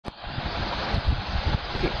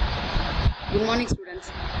Good morning,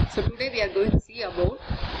 students. So today we are going to see about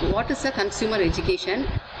what is a consumer education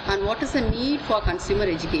and what is the need for consumer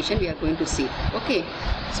education we are going to see. Okay.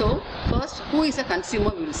 So first, who is a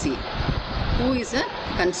consumer we will see. Who is a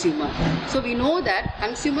consumer? So we know that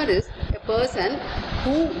consumer is a person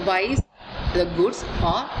who buys the goods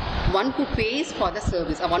or one who pays for the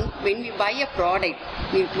service. When we buy a product,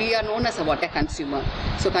 we are known as a consumer.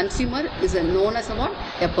 So consumer is known as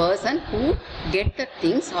a person who get the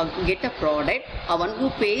things or get a product or one who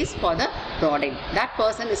pays for the product. That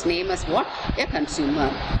person is named as what? A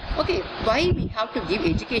consumer. Okay, why we have to give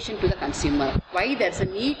education to the consumer? Why there is a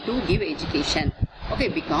need to give education? Okay,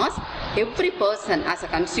 because every person as a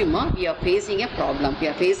consumer, we are facing a problem.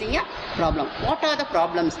 What are the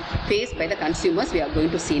problems faced by the consumers we are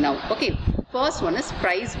going to see now? Okay, first one is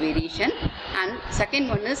price variation, and second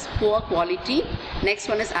one is poor quality, next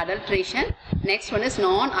one is adulteration, next one is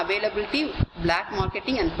non-availability, black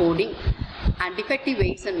marketing and hoarding, and defective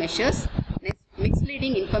weights and measures, next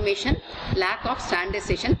misleading information, lack of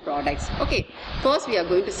standardization products. Okay, first we are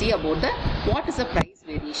going to see about what is the price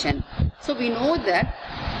variation. So we know that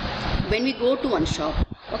when we go to one shop,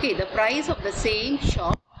 okay, the price of the same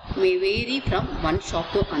shop may vary from one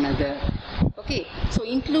shop to another. Okay, so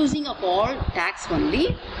including of all tax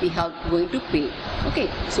only we are going to pay.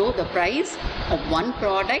 Okay, so the price of one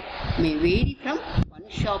product may vary from one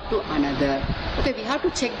shop to another. Okay, we have to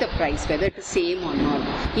check the price whether it is same or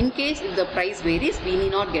not. In case if the price varies, we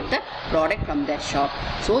need not get the product from that shop.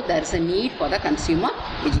 So there is a need for the consumer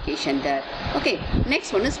education there. Okay,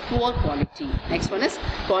 next one is poor quality. Next one is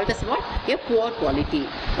called as what? A poor quality.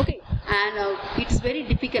 Okay, and it's very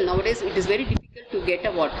difficult nowadays. It is very difficult to get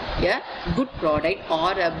a good product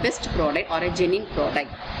or a best product or a genuine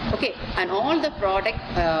product. Okay, and all the product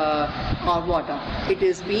it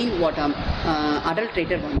is being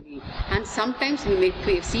adulterated only, and sometimes we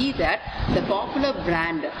may see that the popular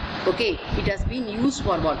brand, okay, it has been used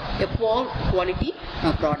for a poor quality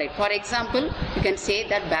product. For example, you can say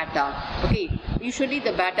that Bata. Okay, usually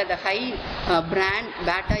the Bata, the high brand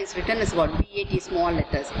Bata is written as BAT small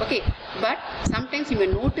letters. Okay, but sometimes you may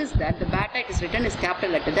notice that the Bata it is written as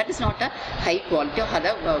capital letter. That is not a high quality or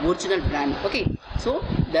the original brand. Okay, so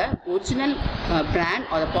the original brand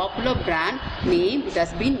or the popular brand name, it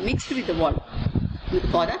has been mixed with the what?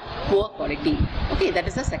 For the poor quality. Okay, that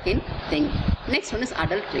is the second thing. Next one is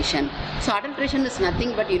adulteration. So adulteration is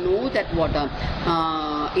nothing but you know that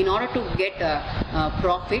in order to get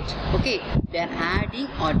profit, okay, they are adding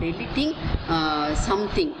or deleting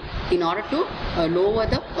something in order to lower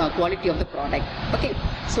the quality of the product. Okay,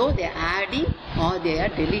 so they are adding or they are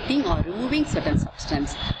deleting or removing certain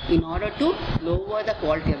substance in order to lower the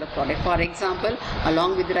quality of the product. For example,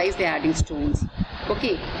 along with rice they are adding stones.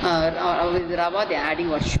 Okay, with rava they are adding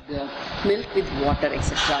sugar, milk with water,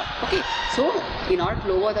 etc. Okay, so in order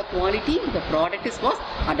to lower the quality, the product was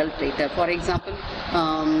adulterated. For example,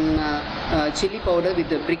 chili powder with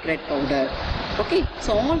the brick red powder. Okay,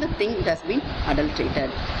 so all the things has been adulterated.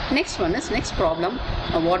 Next problem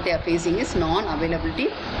what they are facing is non-availability,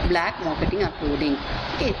 black marketing and hoarding.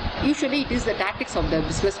 Okay, usually it is the tactics of the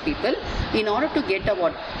business people in order to get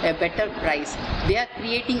a better price. They are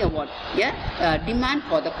creating demand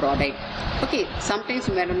for the product. Okay, sometimes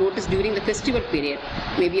you may have noticed during the festival period,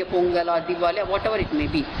 maybe a Pongal or Diwali or whatever it may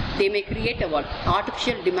be, they may create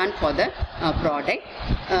artificial demand for the product,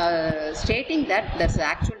 stating that there's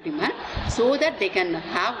actual demand so that they can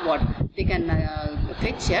have they can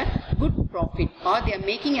fetch a good profit, or they are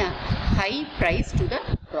making a high price to the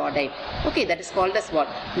product. Okay, that is called as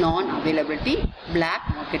non-availability, black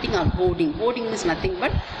marketing or hoarding. Hoarding is nothing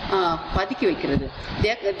but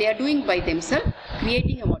they are doing by themselves,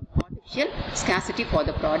 creating artificial scarcity for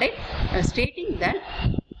the product, stating that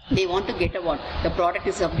they want to get the product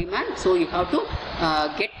is of demand, so you have to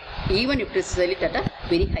get, even if it is sell it at a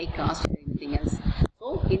very high cost or anything else.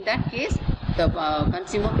 So in that case, the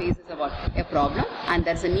consumer faces a problem, and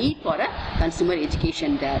there is a need for a consumer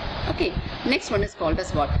education there. Okay, next one is called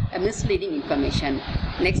as a misleading information.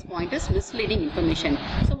 Next point is misleading information.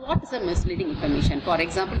 So what is a misleading information? For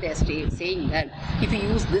example, they are saying that if you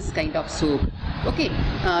use this kind of soap, okay,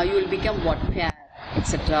 you will become fair,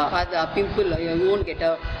 etc. Or the pimple, you won't get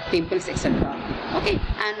pimples, etc. Okay,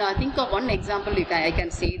 and think of one example. I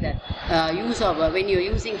can say that use of when you are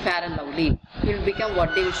using Fair and Lovely, you will become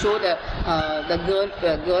they will show the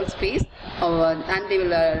girl's face, and they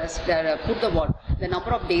will put the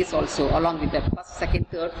number of days also along with the first, second,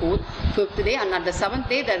 third, fourth, fifth day, and at the seventh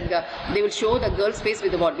day they will show the girl's face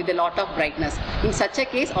with a lot of brightness. In such a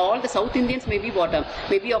case, all the South Indians may be very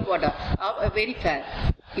fair.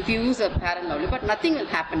 if you use a Fair and Lovely, but nothing will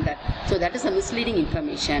happen there. So that is a misleading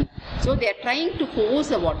information. So they are trying to force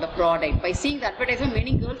the product. By seeing the advertisement,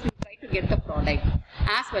 many girls will try to get the product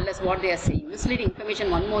as well as what they are saying. Misleading information.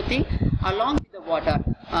 One more thing, along with the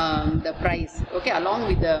the price, okay, along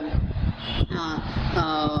with the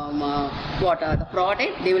the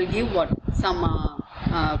product, they will give some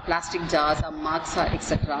plastic jars, some marks,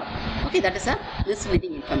 etc. Okay, that is a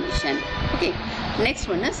misleading information. Okay, next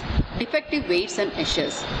one is defective weights and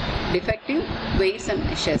measures. Defective weights and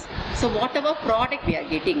measures. So whatever product we are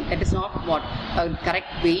getting, that is not a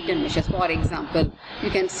correct weight and measures. For example, you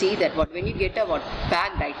can see that when you get a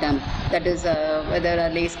packed item, that is whether a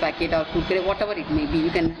lace packet or cookie, whatever it may be, you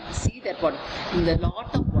can see that in the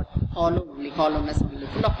lot of hollowness only,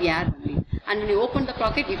 full of air only. And when you open the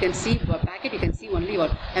packet, you can see only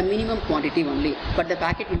a minimum quantity only, but the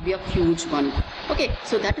packet will be a huge one. Okay,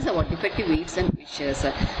 so that is our defective weights and measures.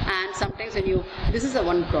 And sometimes when this is a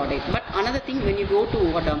one product, but another thing, when you go to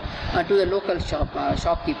the local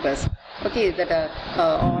shopkeepers, okay, that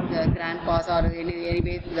all the grandpas or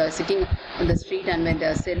anyway sitting on the street, and when they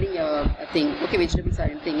are selling a thing, okay, vegetables or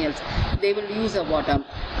anything else, they will use a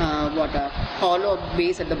hollow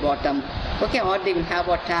base at the bottom, okay, or they will have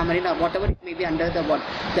tamarind or whatever it may be under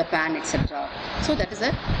the pan, etc. So that is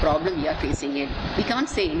a problem we are facing it. We can't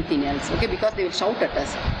say anything else, okay, because they will shout at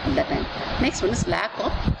us at that time. Next one is lack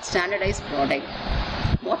of standardized product.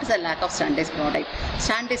 What is a lack of standardized product?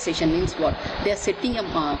 Standardization means what? They are setting a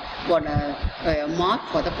mark for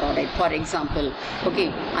the product. For example,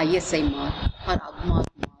 okay, ISI mark or AGMARK mark,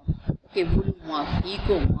 okay, wool mark,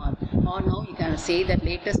 eco mark, or now you can say that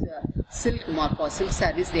latest silk mark. For silk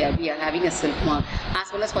sarees, we are having a silk mark,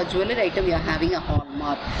 as well as for jewelry item we are having a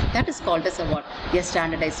hallmark. That is called as a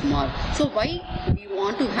standardized mark. So why we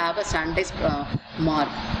want to have a standardized mark?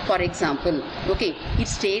 For example, okay, it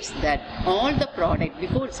states that all the product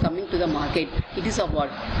before it's coming to the market, it is of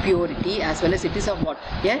purity, as well as it is of a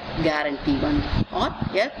guarantee one, or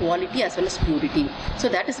a quality as well as purity. So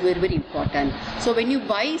that is very, very important. So when you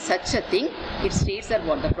buy such a thing, it states that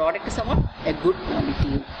the product is of a good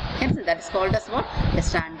quality. Hence that is called as a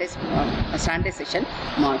standardization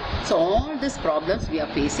mark. So all these problems we are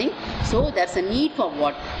facing. So there's a need for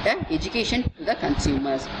education to the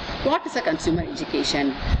consumers. What is a consumer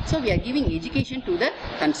education? So we are giving education to the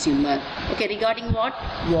consumer, okay, regarding what,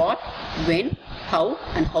 when, how,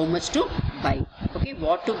 and how much to buy. Okay,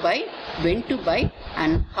 what to buy, when to buy,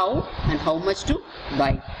 and how much to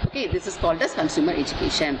buy. Okay, this is called as consumer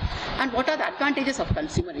education. And what are the advantages of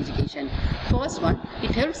consumer education? First one,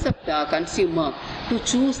 it helps the consumer to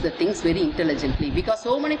choose the things very intelligently, because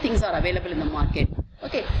so many things are available in the market.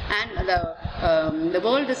 Okay, and the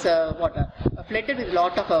world is flooded with a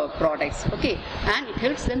lot of products. Okay, and it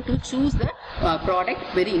helps them to choose the product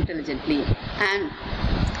very intelligently. And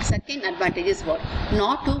second advantage is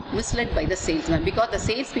not to misled by the salesman, because the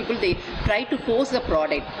salespeople, they try to force the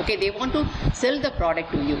product. Okay, they want to sell the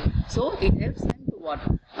product to you. So it helps them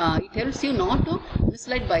to it helps you not to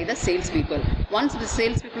misled by the salespeople. Once the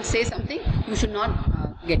salespeople say something, you should not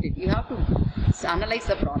get it. You have to analyze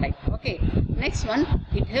the product. Okay. Next one,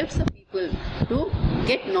 it helps the people to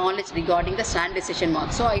get knowledge regarding the standardization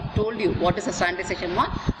mark. So I told you what is a standardization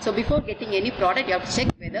mark. So before getting any product, you have to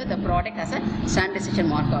check whether the product has a standardization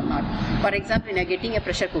mark or not. For example, when you are getting a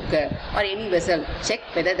pressure cooker or any vessel, check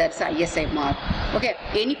whether that's a ISI mark. Okay,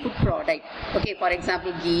 any food product. Okay, for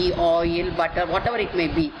example, ghee, oil, butter, whatever it may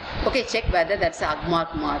be. Okay, check whether that's a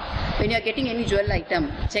AGMARK mark. When you are getting any jewel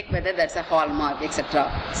item, check whether that's a hallmark,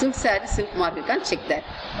 etc. Silk saree, silk mark, you can check that.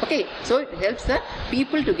 Okay, so it helps the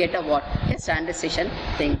people to get a standardization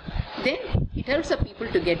thing. Then it helps the people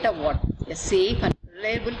to get a safe and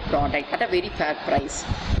reliable product at a very fair price.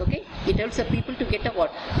 Okay, it helps the people to get a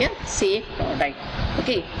safe product.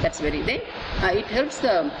 Okay, that's very. Then it helps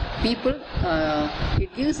the people.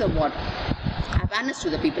 It gives awareness to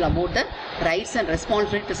the people about the rights and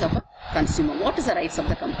responsibilities of a consumer. What is the rights of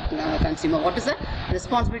the consumer? What is the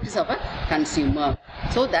responsibilities of a consumer?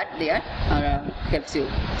 So that they are helps you.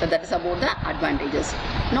 So that is about the advantages.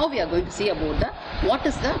 Now we are going to see about what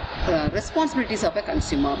is the responsibilities of a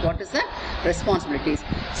consumer. What is the responsibilities?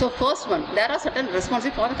 So first one, there are certain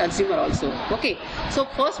responsibilities for the consumer also. Okay. So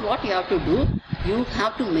first, what you have to do, you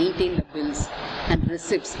have to maintain the bills and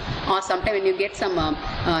receipts. Or sometimes when you get some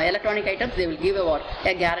electronic items, they will give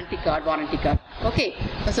a guarantee card, warranty card. Okay.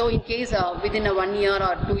 So in case within a 1 year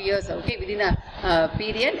or 2 years, okay, within a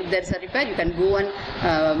period, if there is a repair, you can go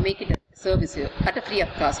and make it service at a free of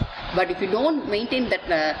cost. But if you don't maintain that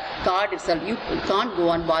card itself, you can't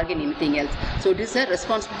go and bargain anything else. So it is a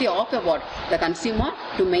responsibility of the consumer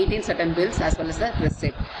to maintain certain bills as well as the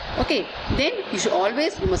receipt. Okay, then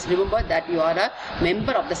you must remember that you are a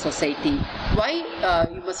member of the society. Why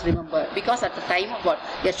you must remember? Because at the time of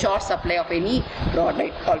a short supply of any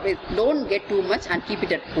product, always don't get too much and keep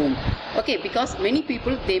it at home. Okay, because many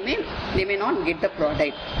people they may not get the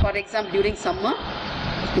product. For example, during summer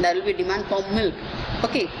there will be demand for milk.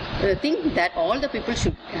 Okay, think that all the people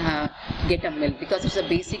should get a milk because it's a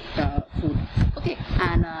basic food. Okay,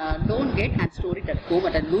 and don't get and store it at home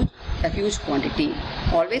at a huge quantity.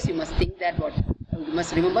 Always you must think that you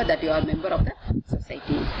must remember that you are a member of the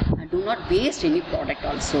society, and do not waste any product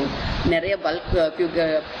also. Bulk, if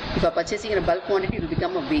you are purchasing in a bulk quantity, it will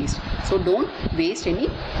become a waste. So don't waste any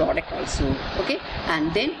product also. Okay,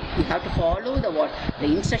 and then you have to follow the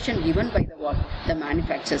instruction given by the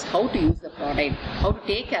manufacturers, how to use the product, how to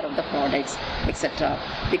take care of the products, etc.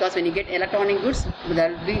 Because when you get electronic goods,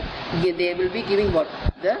 they will be giving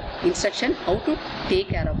the instruction how to take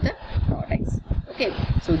care of the products. Okay,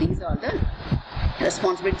 so these are the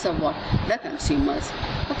responsibilities of the consumers.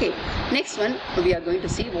 Okay, next one we are going to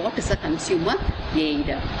see what is a consumer aid.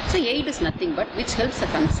 So aid is nothing but which helps the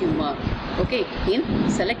consumer, okay,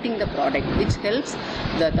 in selecting the product, which helps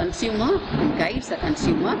the consumer and guides the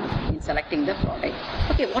consumer in selecting the product.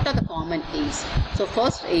 Okay, what are the common aids? So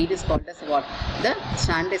first aid is called as the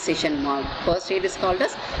standardization mark. First aid is called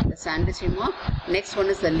as the standardization mark. Next one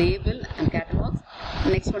is the label and catalogs.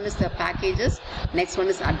 Next one is the packages. Next one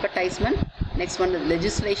is advertisement. Next one is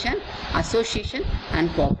legislation, association and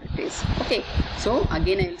cooperatives. Okay, so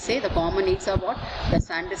again I will say the common aids are the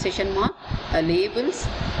standardization mark, labels,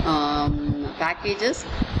 packages,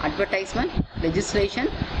 advertisement, legislation,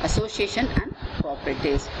 association and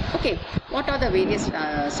cooperatives. Okay, what are the various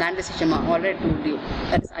standardization mark? Already told you,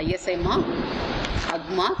 that is ISI mark, UGG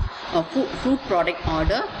mark, food product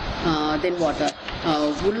order, then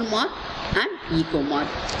wool mark and eco mark.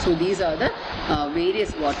 So these are the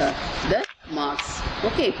various the marks.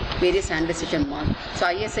 Okay, various standardization marks. So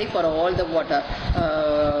ISI for all the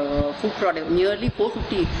food product, nearly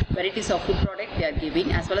 450 varieties of food product they are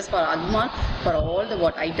giving, as well as for UGG mark for all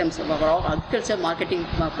the items, for all agriculture marketing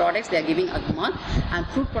products they are giving UGG mark, and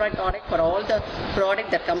food product audit for all the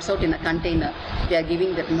product that comes out in a container they are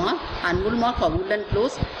giving that mark, and wool mark for woolen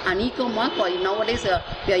clothes, and eco mark for nowadays they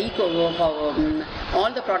are eco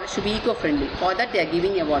all the products should be eco-friendly. For that they are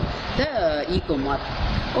giving the eco mark.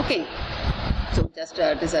 Okay. So just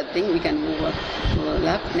this thing we can move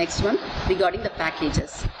left. Next one regarding the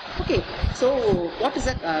packages. Okay, so what is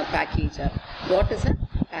a package? What is a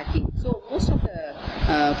package? So most of the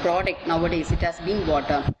product nowadays it has been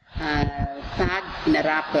packed in a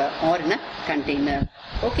wrapper or in a container.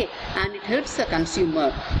 Okay, and it helps the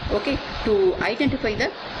consumer, okay, to identify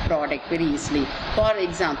the product very easily. For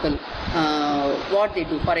example, what they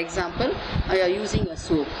do, for example, you are using a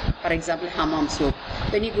soap, for example hammam soap.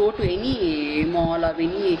 When you go to any mall or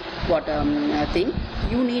any thing,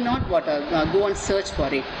 you need not go and search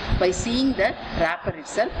for it. By seeing the wrapper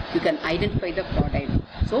itself, you can identify the product.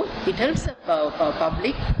 So it helps the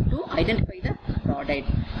public to identify the product,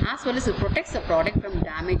 as well as it protects the product from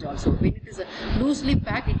damage also. When it is loosely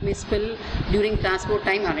packed, it may spill during transport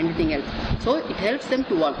time or anything else. So it helps them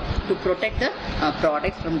to protect the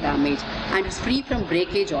products from damage, and it's free from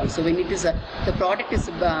breakage also. When it is the product is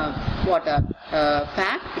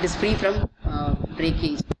packed, it is free from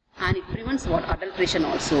breakage, and it prevents adulteration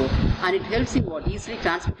also, and it helps in easily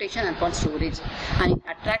transportation and for storage, and it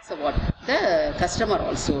attracts the customer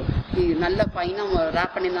also. Nalla fine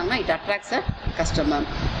wrap panniranga, it attracts the customer.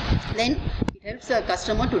 Then it helps the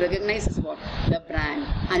customer to recognize the brand,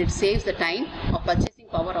 and it saves the time of purchasing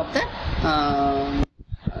power of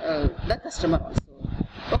the customer also.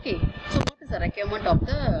 Okay, so what is the requirement of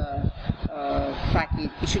the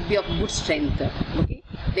package? It should be of good strength. Okay,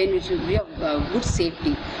 then it should be of good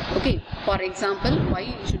safety. Okay, for example, why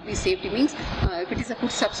it should be safety means if it is a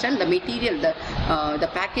food substance, the material, the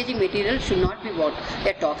packaging material should not be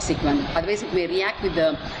a toxic one. Otherwise, it may react with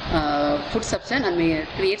the food substance and may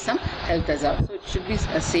create some health hazard. So it should be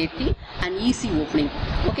a safety and easy opening.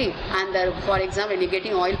 Okay, and for example, when you're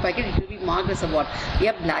getting oil packet, it will be marked as a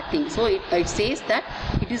black thing. So it says that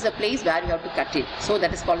it is a place where you have to cut it. So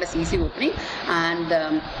that is called as easy opening, and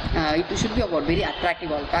it should be very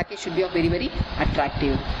attractive. All package should be very, very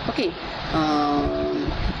attractive. Okay.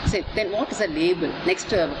 So then what is a label?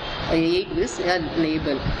 Next aid is a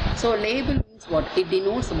label. So label means what? It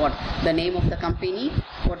denotes the name of the company,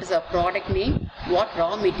 what is the product name, what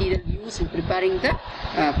raw material used in preparing the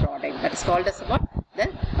product. That is called as the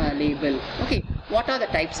the label. Okay, what are the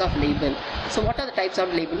types of label? So what are the types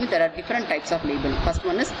of label? There are different types of label. First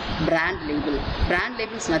one is brand label. Brand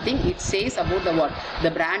label is nothing, it says about the what?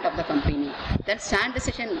 The brand of the company. Then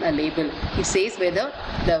standardization label, it says whether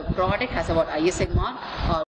the product has a what? ISI mark or